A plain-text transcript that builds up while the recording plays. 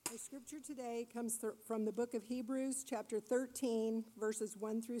scripture today comes from the book of Hebrews, chapter 13, verses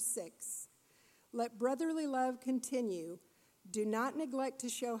 1 through 6. Let brotherly love continue. Do not neglect to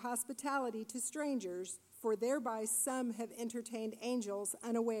show hospitality to strangers, for thereby some have entertained angels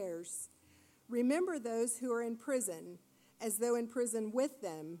unawares. Remember those who are in prison, as though in prison with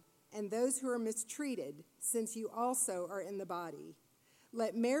them, and those who are mistreated, since you also are in the body.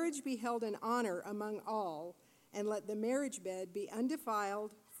 Let marriage be held in honor among all, and let the marriage bed be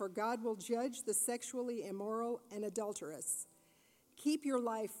undefiled, for God will judge the sexually immoral and adulterous. Keep your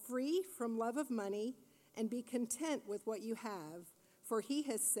life free from love of money, and be content with what you have, for he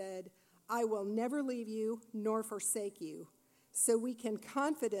has said, I will never leave you nor forsake you. So we can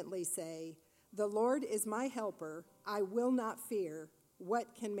confidently say, the Lord is my helper, I will not fear.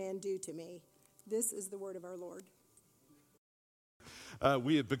 What can man do to me? This is the word of our Lord.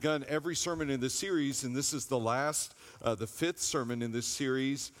 We have begun every sermon in this series, and this is the fifth sermon in this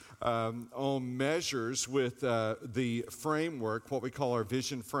series on measures with the framework, what we call our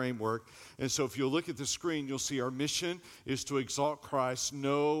vision framework. And so if you'll look at the screen, you'll see our mission is to exalt Christ.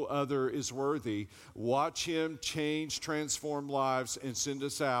 No other is worthy. Watch him change, transform lives, and send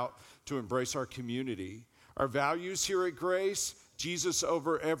us out to embrace our community. Our values here at Grace: Jesus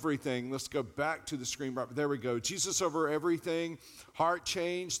over everything. Let's go back to the screen. Right there we go. Jesus over everything. Heart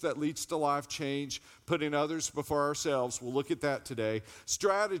change that leads to life change. Putting others before ourselves. We'll look at that today.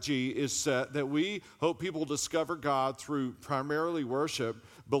 Strategy is set that we hope people discover God through primarily worship,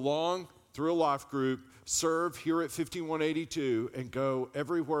 belong through a life group, serve here at 5182, and go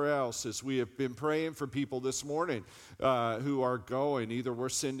everywhere else, as we have been praying for people this morning who are going. Either we're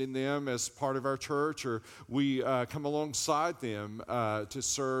sending them as part of our church, or we come alongside them to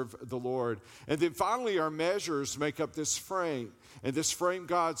serve the Lord. And then finally, our measures make up this frame. And this frame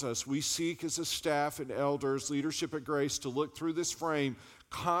guides us. We seek as a staff and elders, leadership at Grace, to look through this frame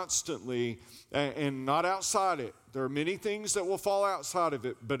constantly and not outside it. There are many things that will fall outside of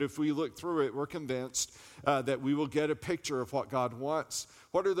it, but if we look through it, we're convinced that we will get a picture of what God wants.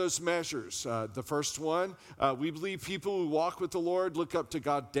 What are those measures? The first one, we believe people who walk with the Lord look up to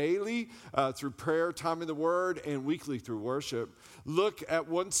God daily through prayer, time in the Word, and weekly through worship. Look at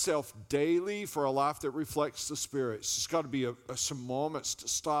oneself daily for a life that reflects the Spirit. It's just got to be some moments to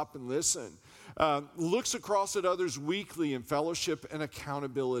stop and listen. Looks across at others weekly in fellowship and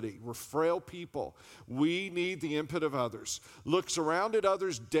accountability. We're frail people. We need the input of others. Looks around at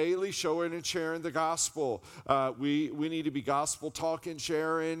others daily, showing and sharing the gospel. We need to be gospel talking,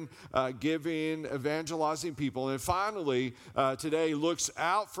 sharing, giving, evangelizing people. And finally, today, looks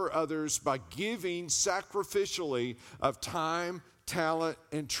out for others by giving sacrificially of time, talent,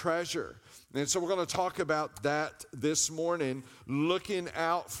 and treasure. And so we're going to talk about that this morning, looking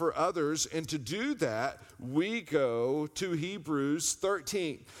out for others. And to do that, we go to Hebrews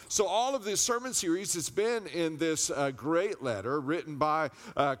 13. So all of this sermon series has been in this great letter written by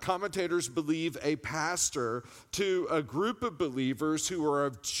commentators believe a pastor to a group of believers who are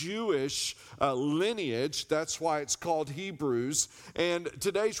of Jewish lineage. That's why it's called Hebrews. And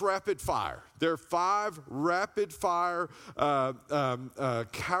today's rapid fire. There are 5 rapid fire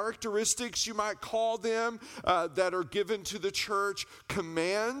characteristics, you might call them, that are given to the church.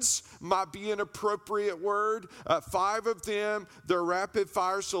 Commands might be an appropriate word. 5 of them, they're rapid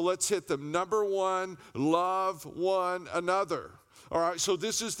fire, so let's hit them. Number 1, love one another. All right, so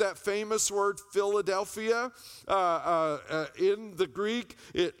this is that famous word Philadelphia. In the Greek,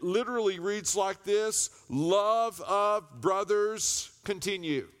 it literally reads like this: love of brothers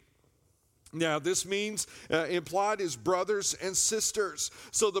continue. Now, this means implied is brothers and sisters.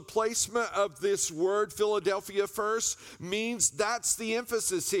 So the placement of this word, Philadelphia, first means that's the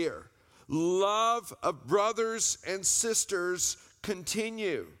emphasis here. Love of brothers and sisters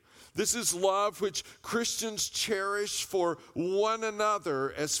continue. This is love which Christians cherish for one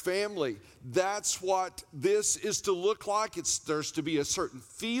another as family. That's what this is to look like. There's to be a certain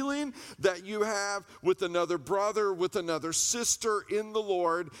feeling that you have with another brother, with another sister in the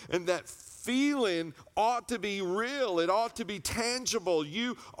Lord, and that feeling ought to be real. It ought to be tangible.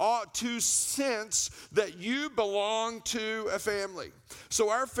 You ought to sense that you belong to a family. So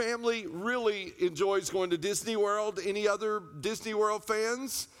our family really enjoys going to Disney World. Any other Disney World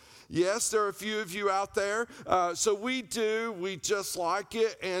fans? Yes, there are a few of you out there. So we do. We just like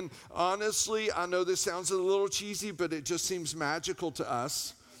it. And honestly, I know this sounds a little cheesy, but it just seems magical to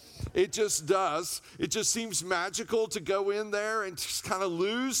us. It just does. It just seems magical to go in there and just kind of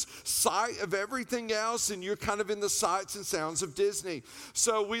lose sight of everything else, and you're kind of in the sights and sounds of Disney.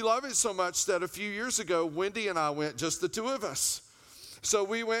 So we love it so much that a few years ago, Wendy and I went, just the two of us. So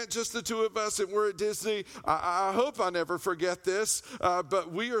we went, just the two of us, and we're at Disney. I hope I never forget this,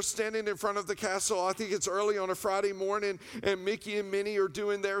 but we are standing in front of the castle. I think it's early on a Friday morning, and Mickey and Minnie are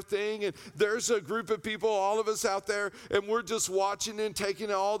doing their thing, and there's a group of people, all of us out there, and we're just watching and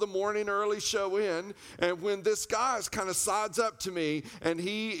taking all the morning early show in. And when this guy kind of sides up to me, and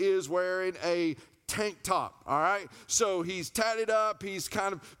he is wearing a tank top, all right? So he's tatted up, he's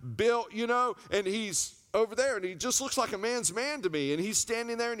kind of built, and he's over there, and he just looks like a man's man to me, and he's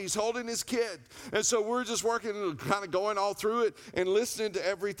standing there, and he's holding his kid, and so we're just working and kind of going all through it and listening to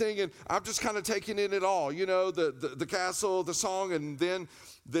everything, and I'm just kind of taking in it all, the castle, the song, and then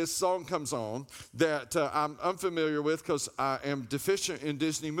this song comes on that I'm unfamiliar with because I am deficient in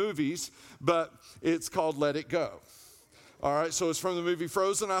Disney movies, but it's called Let It Go. All right, so it's from the movie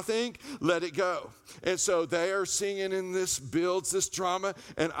Frozen, I think. Let It Go. And so they are singing, and this builds this drama,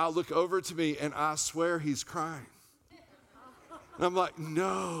 and I look over to me, and I swear he's crying. And I'm like,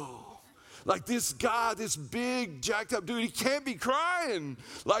 no. Like this guy, this big, jacked up dude, he can't be crying.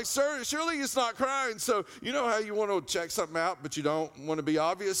 Like, sir, surely he's not crying. So you know how you want to check something out, but you don't want to be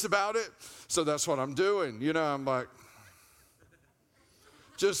obvious about it? So that's what I'm doing. I'm like,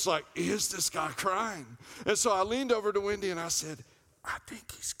 just like, is this guy crying? And so I leaned over to Wendy and I said, I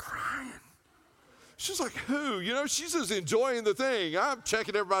think he's crying. She's like, who? She's just enjoying the thing. I'm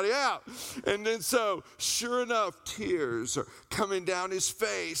checking everybody out. And then so, sure enough, tears are coming down his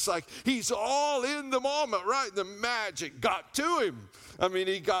face. Like he's all in the moment, right? The magic got to him. I mean,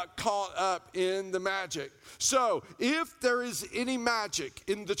 he got caught up in the magic. So if there is any magic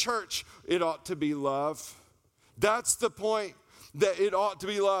in the church, it ought to be love. That's the point. That it ought to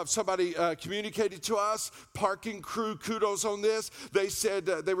be love. Somebody communicated to us, parking crew, kudos on this. They said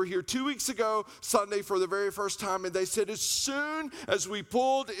they were here 2 weeks ago, Sunday for the very first time, and they said as soon as we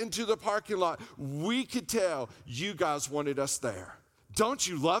pulled into the parking lot, we could tell you guys wanted us there. Don't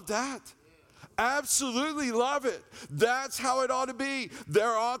you love that? Absolutely love it. That's how it ought to be.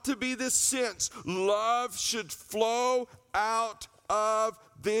 There ought to be this sense. Love should flow out of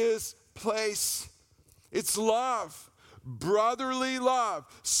this place. It's love. Brotherly love,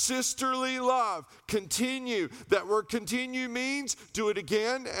 sisterly love, continue. That word continue means do it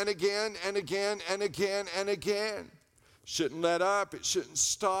again and again and again and again and again. Shouldn't let up, it shouldn't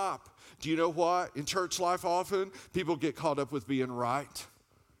stop. Do you know what? In church life often, people get caught up with being right.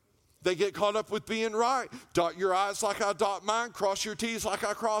 They get caught up with being right. Dot your I's like I dot mine. Cross your T's like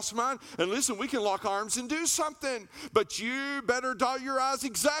I cross mine. And listen, we can lock arms and do something. But you better dot your I's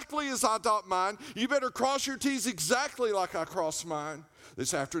exactly as I dot mine. You better cross your T's exactly like I cross mine.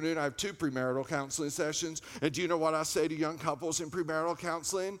 This afternoon, I have 2 premarital counseling sessions. And do you know what I say to young couples in premarital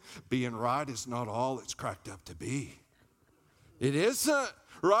counseling? Being right is not all it's cracked up to be. It isn't,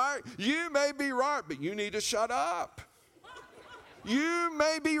 right? You may be right, but you need to shut up. You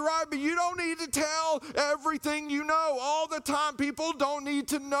may be right, but you don't need to tell everything you know all the time. People don't need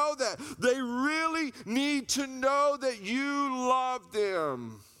to know that. They really need to know that you love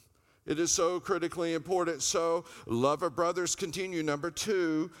them. It is so critically important. So, love of brothers, continue. Number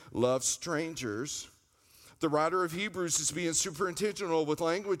 2, love strangers. The writer of Hebrews is being super intentional with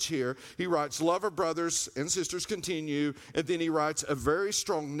language here. He writes, love of brothers and sisters, continue. And then he writes a very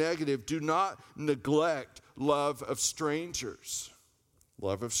strong negative. Do not neglect love of strangers.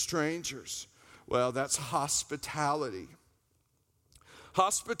 Love of strangers. Well, that's hospitality.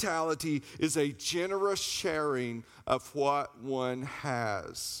 Hospitality is a generous sharing of what one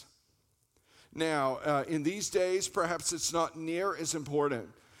has. Now, in these days, perhaps it's not near as important,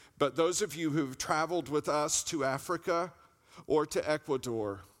 but those of you who've traveled with us to Africa or to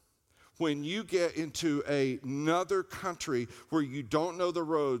Ecuador, when you get into another country where you don't know the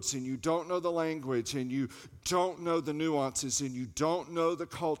roads and you don't know the language and you don't know the nuances and you don't know the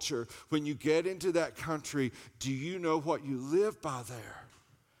culture, when you get into that country, do you know what you live by there?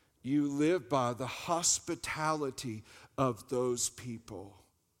 You live by the hospitality of those people.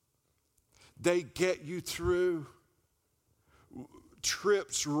 They get you through.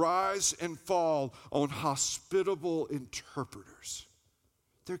 Trips rise and fall on hospitable interpreters.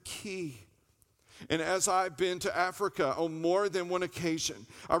 They're key. And as I've been to Africa on more than one occasion,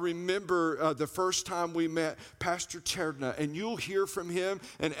 I remember the first time we met Pastor Cherna, and you'll hear from him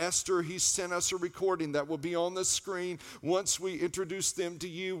and Esther. He sent us a recording that will be on the screen. Once we introduce them to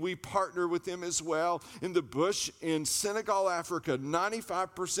you, we partner with them as well in the bush in Senegal, Africa,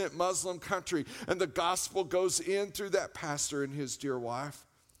 95% Muslim country, and the gospel goes in through that pastor and his dear wife.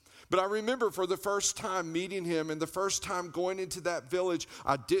 But I remember for the first time meeting him and the first time going into that village,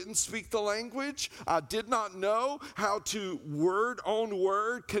 I didn't speak the language. I did not know how to word on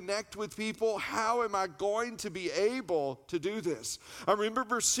word connect with people. How am I going to be able to do this? I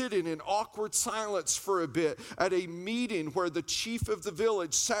remember sitting in awkward silence for a bit at a meeting where the chief of the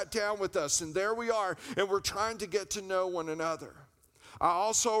village sat down with us, and there we are, and we're trying to get to know one another. I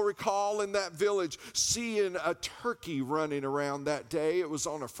also recall in that village seeing a turkey running around that day. It was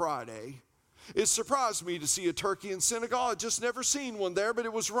on a Friday. It surprised me to see a turkey in Senegal. I'd just never seen one there, but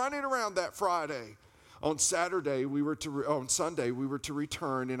it was running around that Friday. On Sunday, we were to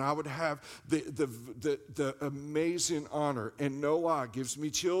return, and I would have the amazing honor, and no lie, gives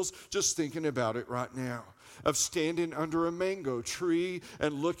me chills just thinking about it right now, of standing under a mango tree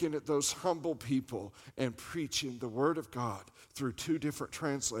and looking at those humble people and preaching the word of God through two different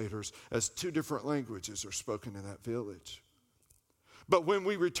translators as two different languages are spoken in that village. But when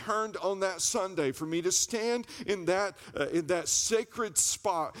we returned on that Sunday, for me to stand in that sacred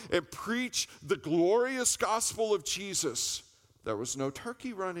spot and preach the glorious gospel of Jesus, there was no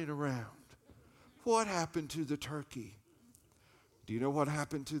turkey running around. What happened to the turkey? Do you know what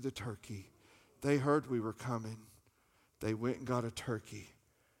happened to the turkey? They heard we were coming. They went and got a turkey.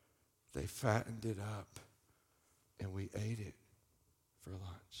 They fattened it up, and we ate it for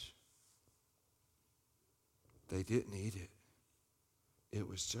lunch. They didn't eat it. It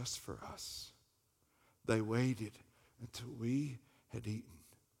was just for us. They waited until we had eaten.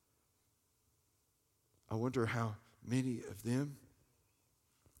 I wonder how many of them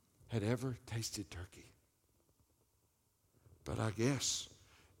had ever tasted turkey. But I guess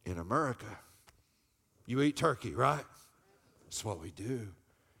in America, you eat turkey, right? That's what we do.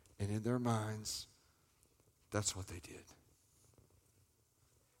 And in their minds, that's what they did.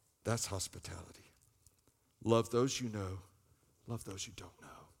 That's hospitality. Love those you know. Love those you don't know.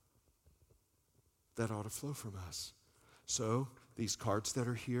 That ought to flow from us. So, these cards that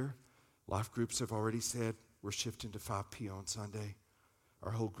are here, life groups have already said we're shifting to 5 p.m. on Sunday.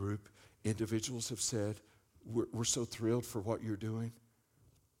 Our whole group, individuals have said, we're so thrilled for what you're doing.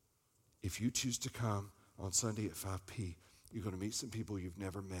 If you choose to come on Sunday at 5 p.m., you're going to meet some people you've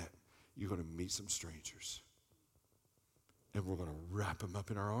never met. You're going to meet some strangers. And we're going to wrap them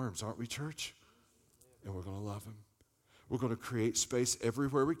up in our arms, aren't we, church? And we're going to love them. We're going to create space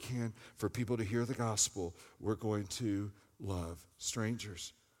everywhere we can for people to hear the gospel. We're going to love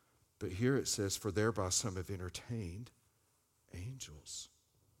strangers. But here it says, for thereby some have entertained angels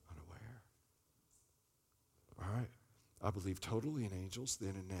unaware. All right. I believe totally in angels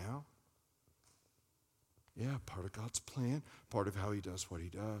then and now. Yeah, part of God's plan, part of how he does what he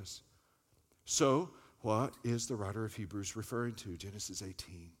does. So, what is the writer of Hebrews referring to? Genesis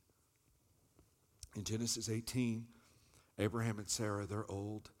 18. In Genesis 18, Abraham and Sarah, they're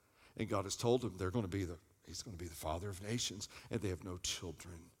old, and God has told them he's going to be the father of nations, and they have no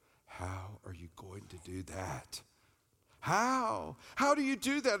children. How are you going to do that? How? How do you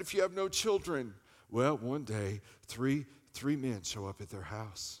do that if you have no children? Well, one day, three men show up at their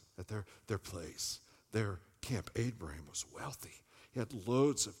house, at their place, their camp. Abraham was wealthy. He had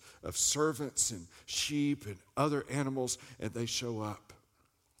loads of servants and sheep and other animals, and they show up.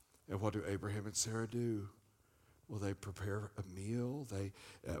 And what do Abraham and Sarah do? Well, they prepare a meal, they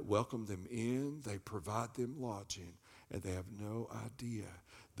welcome them in, they provide them lodging, and they have no idea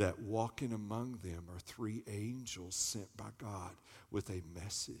that walking among them are 3 angels sent by God with a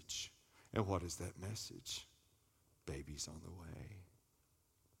message. And what is that message? Baby's on the way.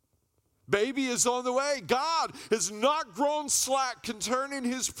 Baby is on the way. God has not grown slack concerning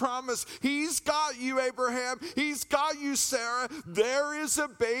his promise. He's got you, Abraham. He's got you, Sarah. There is a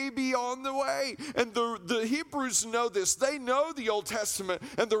baby on the way. And the Hebrews know this. They know the Old Testament.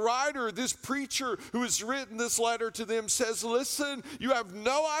 And the writer, this preacher who has written this letter to them says, listen, you have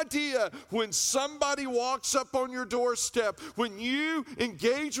no idea when somebody walks up on your doorstep, when you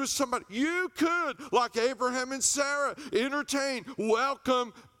engage with somebody, you could, like Abraham and Sarah, entertain,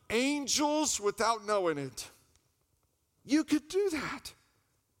 welcome angels without knowing it. You could do that.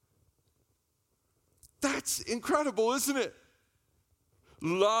 That's incredible, isn't it?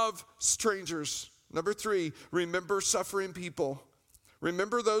 Love strangers. Number 3, remember suffering people.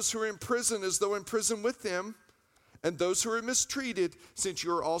 Remember those who are in prison as though in prison with them, and those who are mistreated, since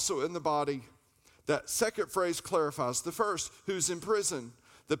you are also in the body. That second phrase clarifies the first, who's in prison.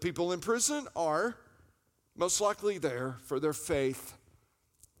 The people in prison are most likely there for their faith.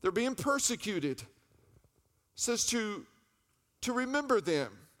 They're being persecuted. It says to remember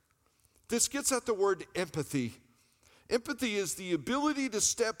them. This gets at the word empathy. Empathy is the ability to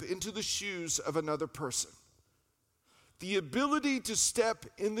step into the shoes of another person. the ability to step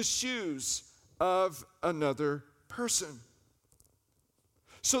in the shoes of another person.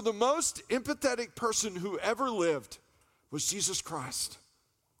 So the most empathetic person who ever lived was Jesus Christ.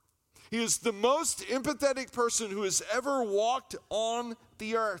 He is the most empathetic person who has ever walked on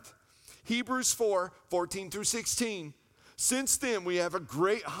the earth. Hebrews 4:14 through 16. Since then, we have a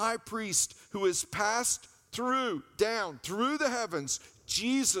great high priest who has passed down through the heavens,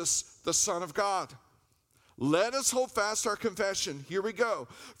 Jesus, the Son of God. Let us hold fast our confession. Here we go.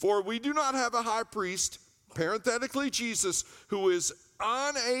 For we do not have a high priest, parenthetically Jesus, who is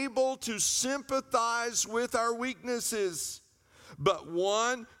unable to sympathize with our weaknesses, but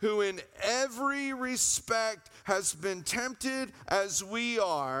one who in every respect has been tempted as we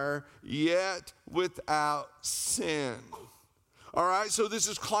are, yet without sin. All right, so this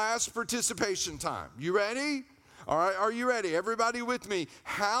is class participation time. You ready? All right, are you ready? Everybody with me?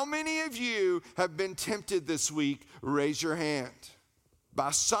 How many of you have been tempted this week? Raise your hand.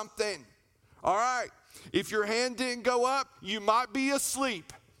 By something. All right, if your hand didn't go up, you might be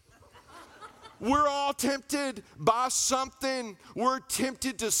asleep. We're all tempted by something. We're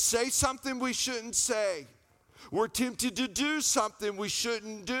tempted to say something we shouldn't say. We're tempted to do something we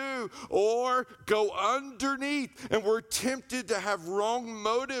shouldn't do or go underneath, and we're tempted to have wrong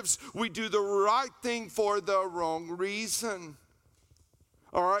motives. We do the right thing for the wrong reason.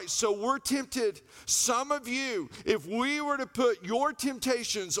 All right, so we're tempted. Some of you, if we were to put your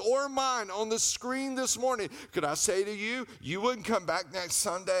temptations or mine on the screen this morning, could I say to you, you wouldn't come back next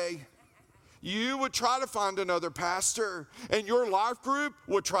Sunday. You would try to find another pastor, and your life group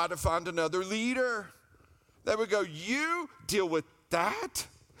would try to find another leader. They would go, you deal with that?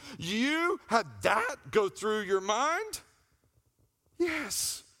 You had that go through your mind?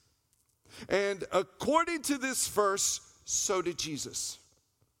 Yes. And according to this verse, so did Jesus.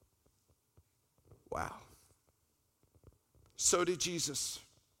 Wow. So did Jesus.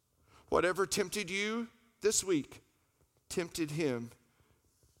 Whatever tempted you this week tempted him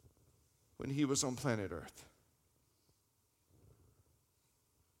when he was on planet Earth.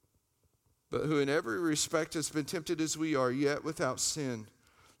 But who in every respect has been tempted as we are, yet without sin.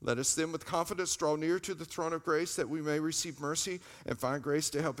 Let us then with confidence draw near to the throne of grace that we may receive mercy and find grace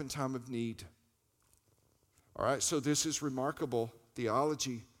to help in time of need. All right, so this is remarkable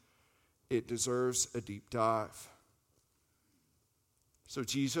theology. It deserves a deep dive. So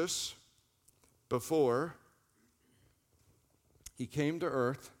Jesus, before he came to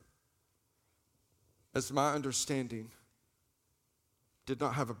earth, as my understanding, did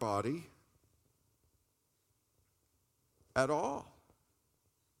not have a body at all.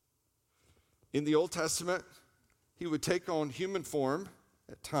 In the Old Testament, he would take on human form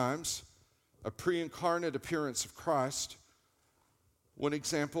at times, a pre-incarnate appearance of Christ. One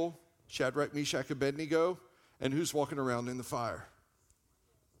example, Shadrach, Meshach, Abednego, and who's walking around in the fire?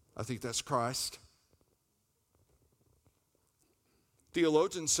 I think that's Christ.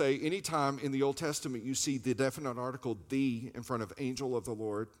 Theologians say anytime in the Old Testament you see the definite article "the" in front of angel of the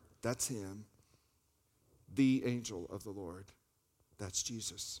Lord, that's him. The angel of the Lord, that's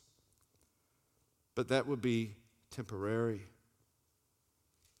Jesus. But that would be temporary.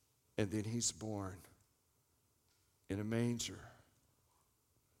 And then he's born in a manger,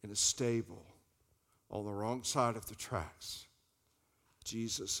 in a stable, on the wrong side of the tracks.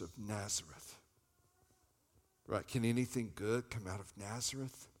 Jesus of Nazareth. Right, can anything good come out of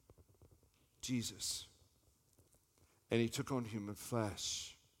Nazareth? Jesus. And he took on human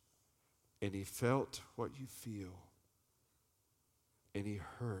flesh. And he felt what you feel. And he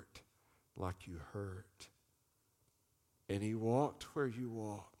hurt like you hurt. And he walked where you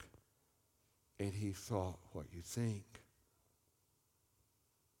walk. And he thought what you think.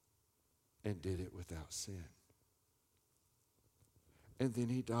 And did it without sin. And then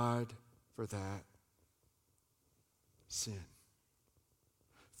he died for that sin.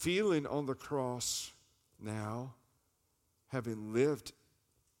 Feeling on the cross now, having lived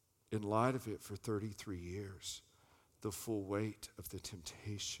in light of it for 33 years, the full weight of the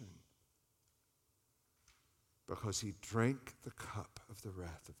temptation, because he drank the cup of the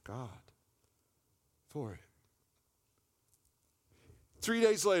wrath of God for it. 3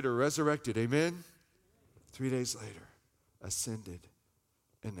 days later, resurrected, amen? 3 days later, ascended,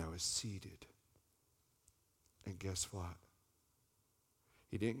 and now is seated. And guess what?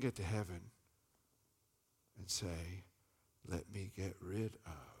 He didn't get to heaven and say, let me get rid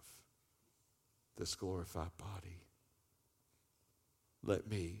of this glorified body. Let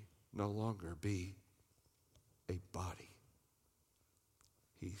me no longer be a body.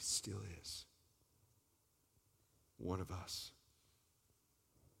 He still is one of us.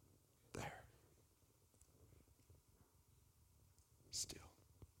 There.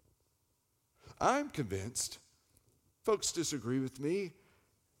 I'm convinced, folks disagree with me,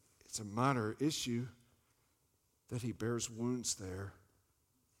 it's a minor issue, that he bears wounds there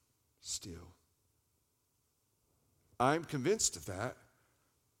still. I'm convinced of that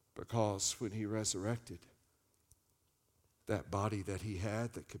because when he resurrected, that body that he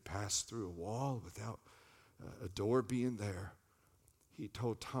had that could pass through a wall without a door being there, he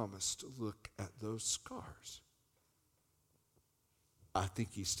told Thomas to look at those scars. I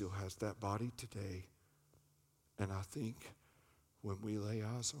think he still has that body today. And I think when we lay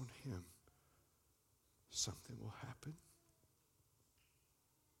eyes on him, something will happen.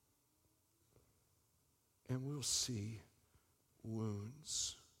 And we'll see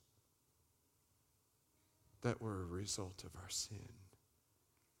wounds that were a result of our sin.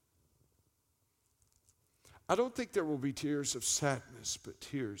 I don't think there will be tears of sadness, but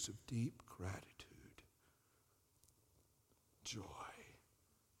tears of deep gratitude, joy,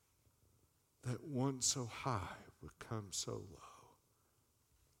 that one so high would come so low,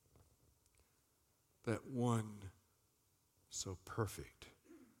 that one so perfect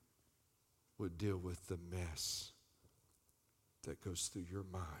would deal with the mess that goes through your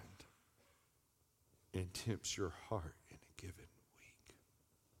mind and tempts your heart in a given week.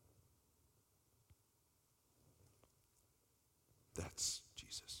 That's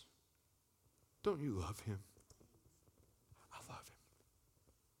Jesus. Don't you love him? I love him.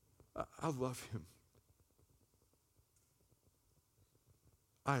 I love him.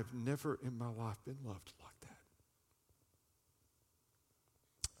 I have never in my life been loved like that.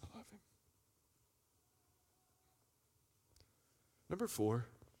 I love him. Number 4,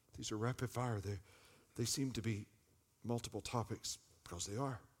 these are rapid fire. They seem to be multiple topics because they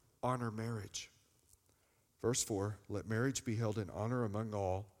are. Honor marriage. Verse 4, let marriage be held in honor among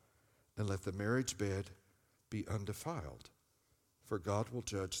all, and let the marriage bed be undefiled, for God will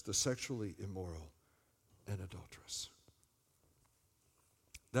judge the sexually immoral and adulterous.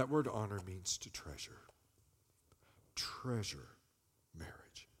 That word honor means to treasure. Treasure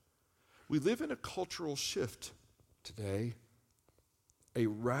marriage. We live in a cultural shift today, a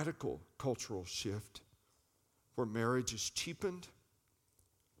radical cultural shift where marriage is cheapened,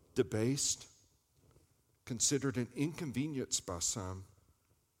 debased, considered an inconvenience by some,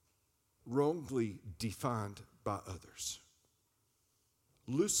 wrongly defined by others,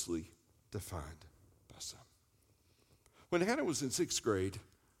 loosely defined by some. When Hannah was in 6th grade,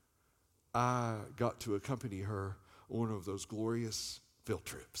 I got to accompany her on one of those glorious field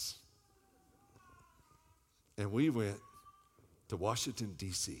trips. And we went to Washington,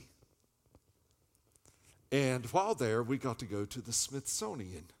 D.C. And while there, we got to go to the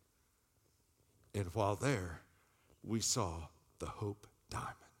Smithsonian. And while there, we saw the Hope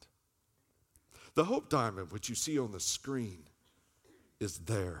Diamond. The Hope Diamond, which you see on the screen, is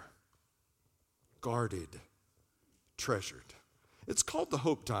there, guarded, treasured. It's called the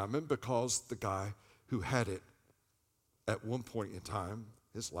Hope Diamond because the guy who had it at one point in time,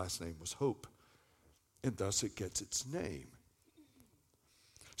 his last name was Hope, and thus it gets its name.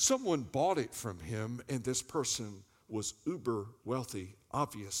 Someone bought it from him, and this person was uber wealthy,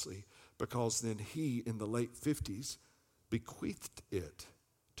 obviously, because then he, in the late 50s, bequeathed it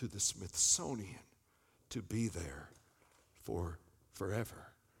to the Smithsonian to be there for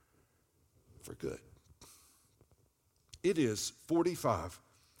forever, for good. It is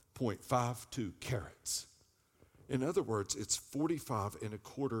 45.52 carats. In other words, it's 45 and a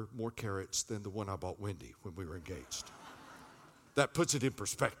quarter more carats than the one I bought Wendy when we were engaged. That puts it in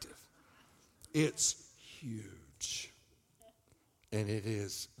perspective. It's huge. And it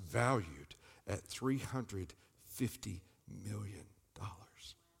is valued at $350 million.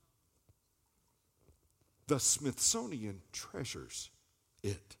 The Smithsonian treasures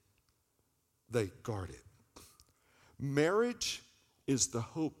it. They guard it. Marriage is the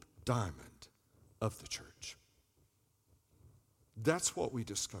Hope Diamond of the church. That's what we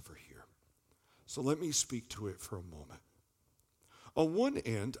discover here. So let me speak to it for a moment. On one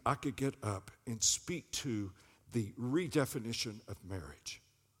end, I could get up and speak to the redefinition of marriage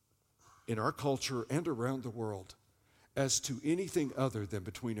in our culture and around the world as to anything other than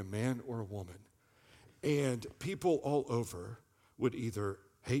between a man or a woman. And people all over would either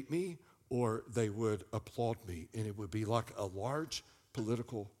hate me or they would applaud me, and it would be like a large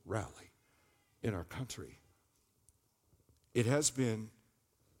political rally in our country. It has been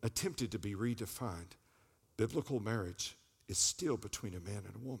attempted to be redefined. Biblical marriage is still between a man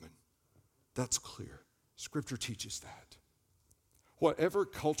and a woman. That's clear. Scripture teaches that. Whatever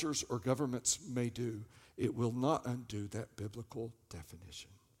cultures or governments may do, it will not undo that biblical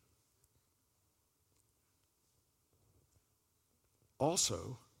definition.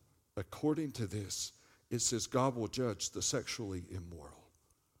 Also, according to this, it says God will judge the sexually immoral.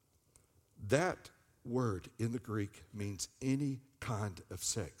 That word in the Greek means any kind of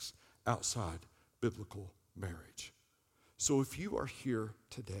sex outside biblical marriage. So if you are here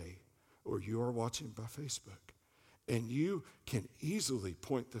today or you are watching by Facebook and you can easily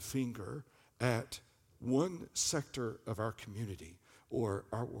point the finger at one sector of our community or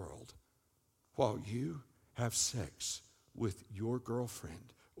our world while you have sex with your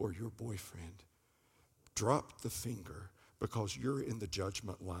girlfriend or your boyfriend, drop the finger because you're in the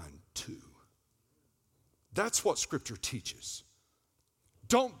judgment line too. That's what Scripture teaches.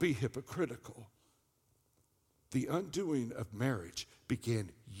 Don't be hypocritical. The undoing of marriage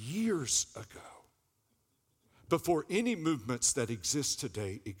began years ago, before any movements that exist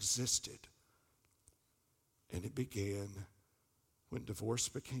today existed. And it began when divorce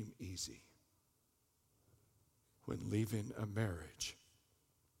became easy, when leaving a marriage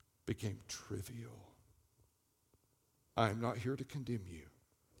became trivial. I am not here to condemn you,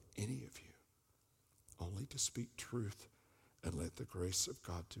 any of you, only to speak truth and let the grace of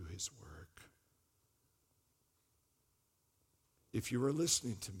God do his work. If you are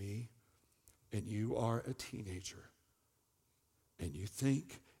listening to me and you are a teenager and you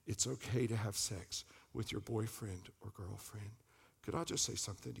think it's okay to have sex with your boyfriend or girlfriend, could I just say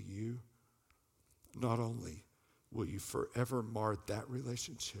something to you? Not only will you forever mar that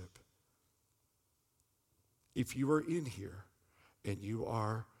relationship, if you are in here and you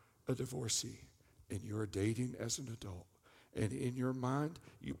are a divorcee and you're dating as an adult and in your mind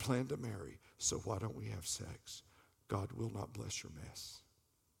you plan to marry, so why don't we have sex? God will not bless your mess.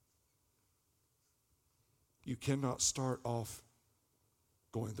 You cannot start off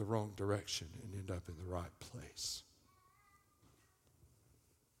going the wrong direction and end up in the right place.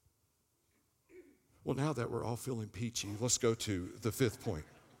 Well, now that we're all feeling peachy, let's go to the fifth point.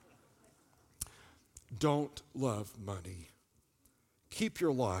 Don't love money. Keep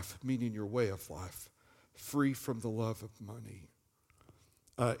your life, meaning your way of life, free from the love of money.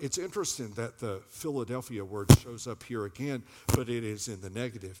 It's interesting that the Philadelphia word shows up here again, but it is in the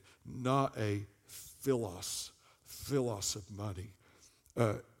negative, not a philos of money.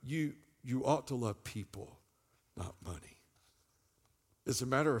 You ought to love people, not money. As a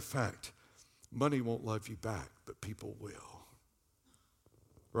matter of fact, money won't love you back, but people will.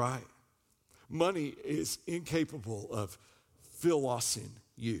 Right? Money is incapable of philosing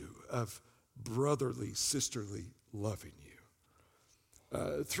you, of brotherly, sisterly loving you.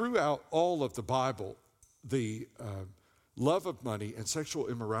 Throughout all of the Bible, the love of money and sexual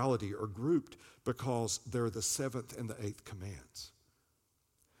immorality are grouped because they're the seventh and the eighth commands.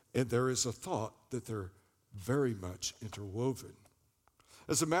 And there is a thought that they're very much interwoven.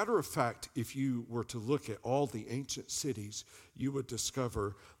 As a matter of fact, if you were to look at all the ancient cities, you would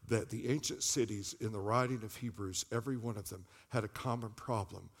discover that the ancient cities in the writing of Hebrews, every one of them had a common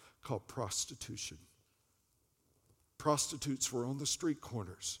problem called prostitution. Prostitutes were on the street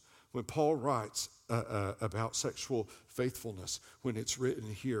corners. When Paul writes about sexual faithfulness, when it's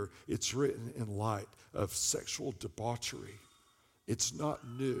written here, it's written in light of sexual debauchery. It's not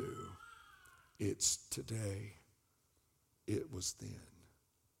new. It's today. It was then.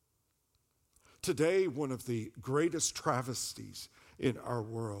 Today, one of the greatest travesties in our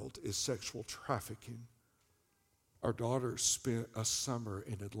world is sexual trafficking. Our daughter spent a summer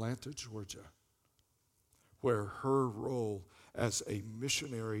in Atlanta, Georgia, where her role as a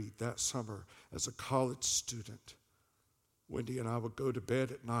missionary that summer as a college student, Wendy and I would go to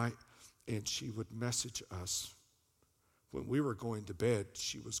bed at night and she would message us. When we were going to bed,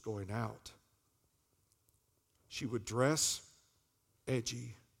 she was going out. She would dress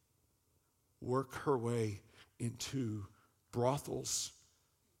edgy, work her way into brothels,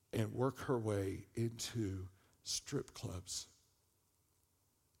 and work her way into strip clubs.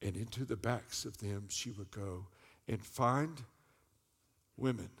 And into the backs of them she would go and find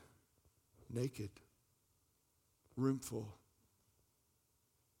women, naked, roomful.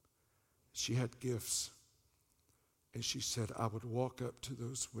 She had gifts. And she said, I would walk up to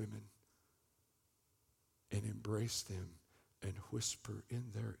those women and embrace them and whisper in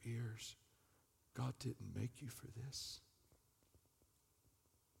their ears, God didn't make you for this.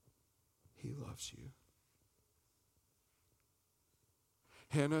 He loves you.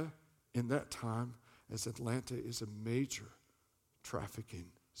 Hannah, in that time, as Atlanta is a major trafficking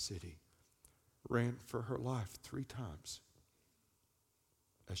city, ran for her life 3 times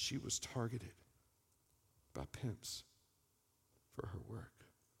as she was targeted by pimps for her work.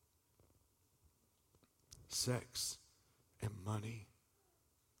 Sex and money,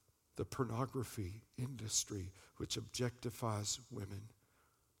 the pornography industry which objectifies women,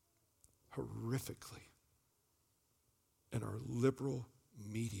 horrifically. And our liberal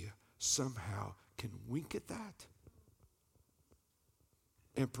media somehow can wink at that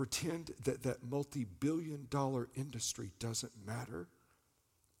and pretend that that multi-billion-dollar industry doesn't matter,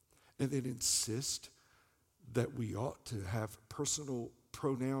 and then insist that we ought to have personal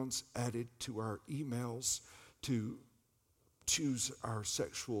pronouns added to our emails to choose our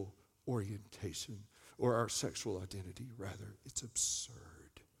sexual orientation or our sexual identity, rather. It's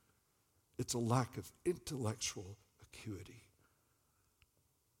absurd. It's a lack of intellectual acuity.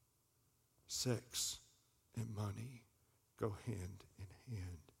 Sex and money go hand in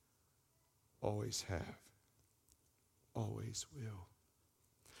hand. Always have. Always will.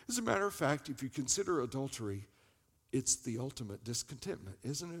 As a matter of fact, if you consider adultery, it's the ultimate discontentment,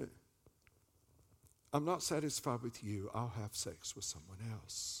 isn't it? I'm not satisfied with you, I'll have sex with someone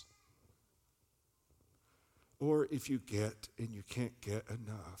else. Or if you get and you can't get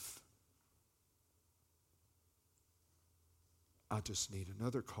enough, I just need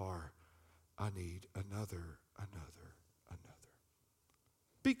another car. I need another.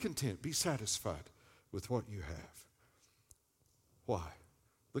 Be content, be satisfied with what you have. Why?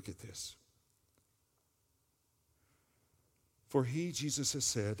 Look at this. For he, Jesus, has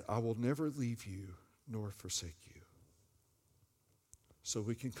said, I will never leave you nor forsake you. So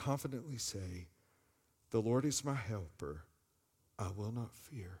we can confidently say, the Lord is my helper. I will not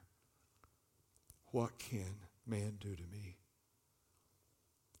fear. What can man do to me?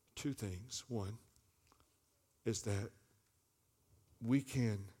 Two things. One is that we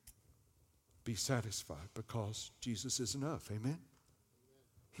can be satisfied because Jesus is enough. Amen?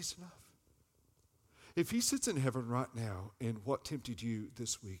 He's enough. If he sits in heaven right now and what tempted you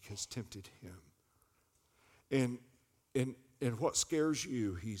this week has tempted him, and what scares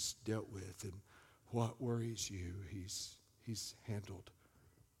you he's dealt with, and what worries you he's handled,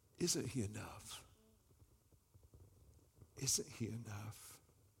 isn't he enough? Isn't he enough?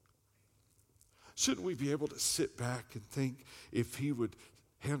 Shouldn't we be able to sit back and think if he would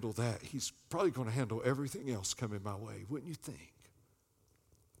handle that, he's probably going to handle everything else coming my way? Wouldn't you think?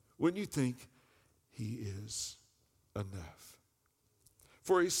 Wouldn't you think he is enough?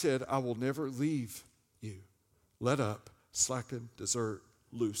 For he said, I will never leave you. Let up, slacken, desert,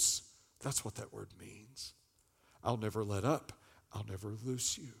 loose. That's what that word means. I'll never let up. I'll never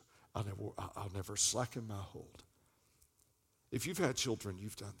loose you. I'll never slacken my hold. If you've had children,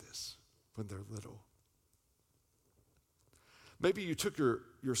 you've done this when they're little. Maybe you took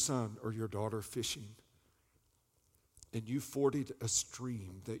your son or your daughter fishing and you forded a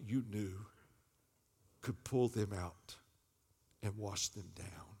stream that you knew could pull them out and wash them down.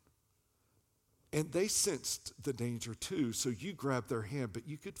 And they sensed the danger too, so you grabbed their hand, but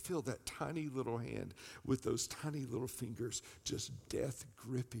you could feel that tiny little hand with those tiny little fingers just death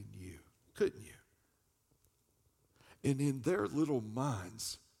gripping you, couldn't you? And in their little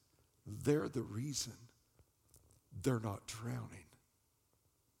minds, they're the reason they're not drowning.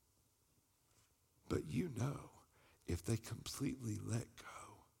 But you know, if they completely let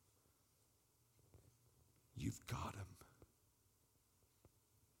go, you've got them.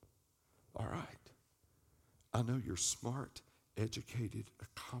 All right. I know you're smart, educated,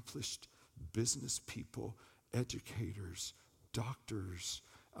 accomplished business people, educators, doctors.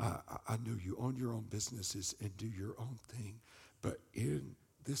 I know you own your own businesses and do your own thing. But in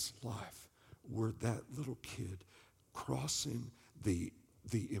this life, we're that little kid crossing the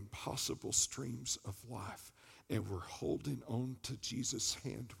impossible streams of life, and we're holding on to Jesus'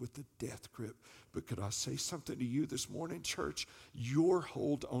 hand with the death grip. But could I say something to you this morning, church? Your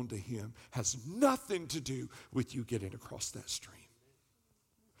hold on to him has nothing to do with you getting across that stream.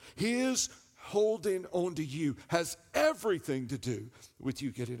 His holding on to you has everything to do with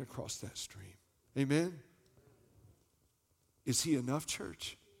you getting across that stream. Amen? Is he enough,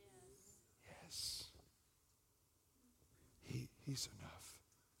 church? Yes. He's enough.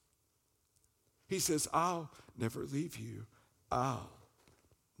 He says, I'll never leave you. I'll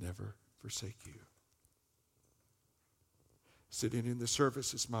never forsake you. Sitting in the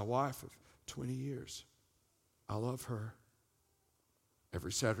service is my wife of 20 years. I love her.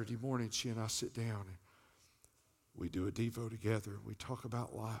 Every Saturday morning, she and I sit down and we do a Devo together. We talk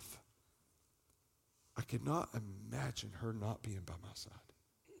about life. I cannot imagine her not being by my side.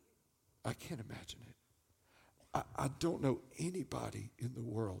 I can't imagine it. I don't know anybody in the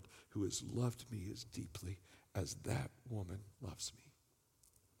world who has loved me as deeply as that woman loves me.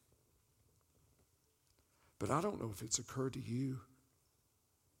 But I don't know if it's occurred to you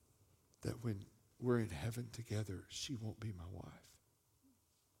that when we're in heaven together, she won't be my wife.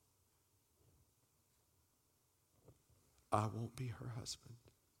 I won't be her husband.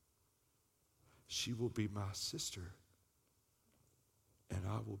 she will be my sister, and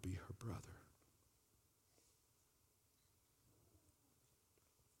I will be her brother.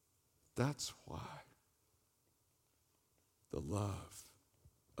 That's why the love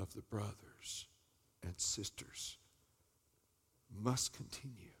of the brothers and sisters must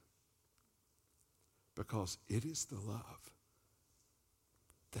continue, because it is the love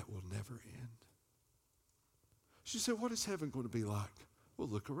that will never end. She said, what is heaven going to be like? Well,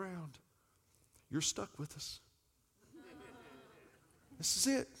 look around. You're stuck with us. This is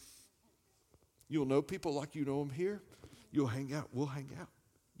it. You'll know people like you know them here. You'll hang out. We'll hang out.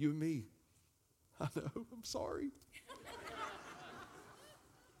 You and me. I know. I'm sorry.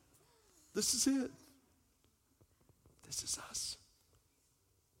 This is it. This is us.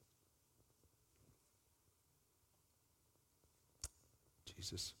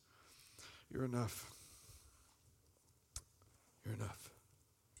 Jesus, you're enough. You're enough.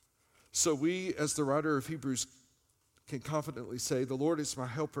 So we, as the writer of Hebrews, can confidently say, the Lord is my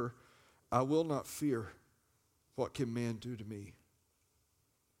helper. I will not fear. What can man do to me?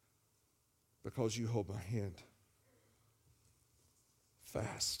 Because you hold my hand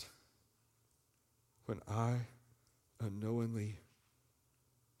fast. When I unknowingly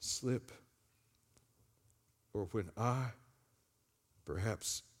slip, or when I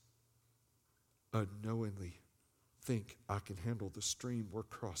perhaps unknowingly think I can handle the stream we're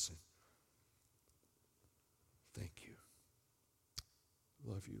crossing. Thank you.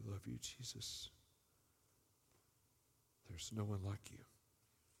 Love you, Jesus. There's no one like you.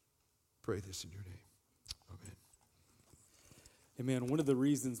 Pray this in your name. Amen. Amen. One of the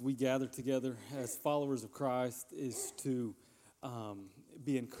reasons we gather together as followers of Christ is to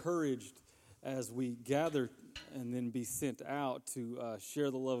be encouraged as we gather and then be sent out to share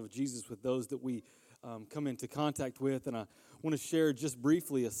the love of Jesus with those that we come into contact with. And I want to share just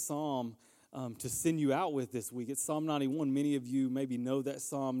briefly a psalm to send you out with this week. It's Psalm 91. Many of you maybe know that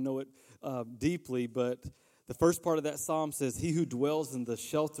psalm, know it deeply, but the first part of that psalm says, he who dwells in the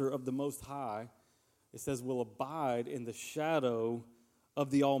shelter of the Most High, it says, will abide in the shadow of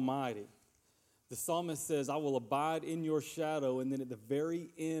the Almighty. The psalmist says, I will abide in your shadow. And then at the very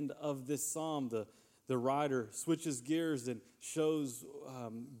end of this psalm, the writer switches gears and shows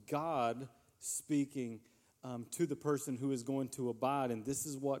God speaking to the person who is going to abide. And this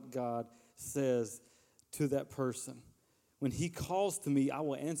is what God says to that person. When he calls to me, I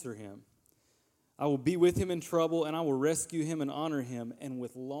will answer him. I will be with him in trouble, and I will rescue him and honor him. And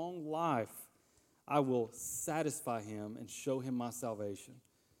with long life, I will satisfy him and show him my salvation.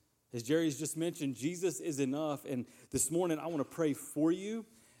 As Jerry's just mentioned, Jesus is enough. And this morning, I want to pray for you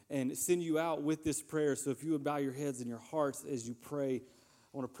and send you out with this prayer. So if you would bow your heads and your hearts as you pray,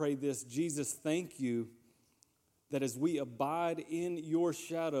 I want to pray this. Jesus, thank you that as we abide in your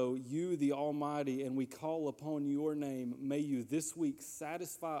shadow, you, the Almighty, and we call upon your name, may you this week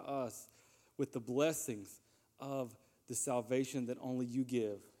satisfy us with the blessings of the salvation that only you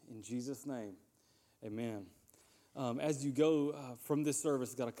give. In Jesus' name, amen. As you go from this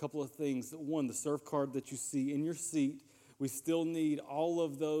service, got a couple of things. One, the serve card that you see in your seat. We still need all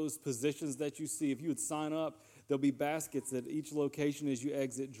of those positions that you see. If you would sign up, there'll be baskets at each location as you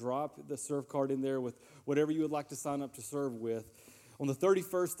exit. Drop the serve card in there with whatever you would like to sign up to serve with. On the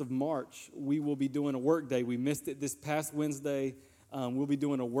 31st of March, we will be doing a work day. We missed it this past Wednesday. We'll be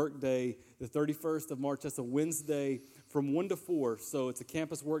doing a work day the 31st of March. That's a Wednesday from 1 to 4. So it's a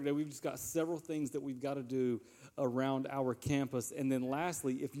campus work day. We've just got several things that we've got to do around our campus. And then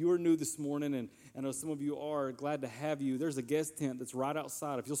lastly, if you are new this morning, and I know some of you are, glad to have you, there's a guest tent that's right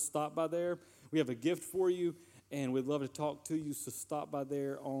outside. If you'll stop by there, we have a gift for you, and we'd love to talk to you. So stop by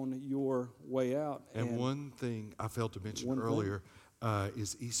there on your way out. And one thing I failed to mention earlier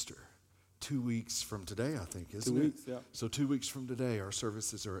is Easter. 2 weeks from today, I think, isn't it? 2 weeks, yeah. So 2 weeks from today, our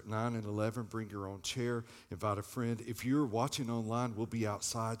services are at 9 and 11. Bring your own chair. Invite a friend. If you're watching online, we'll be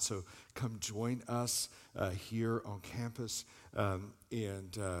outside, so come join us here on campus.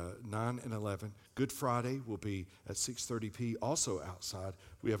 And 9 and 11. Good Friday will be at 6:30 also outside.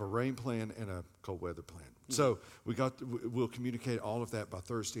 We have a rain plan and a cold weather plan. So we'll communicate all of that by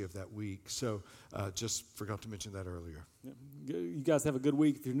Thursday of that week. So just forgot to mention that earlier. You guys have a good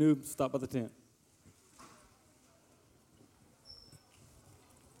week. If you're new, stop by the tent.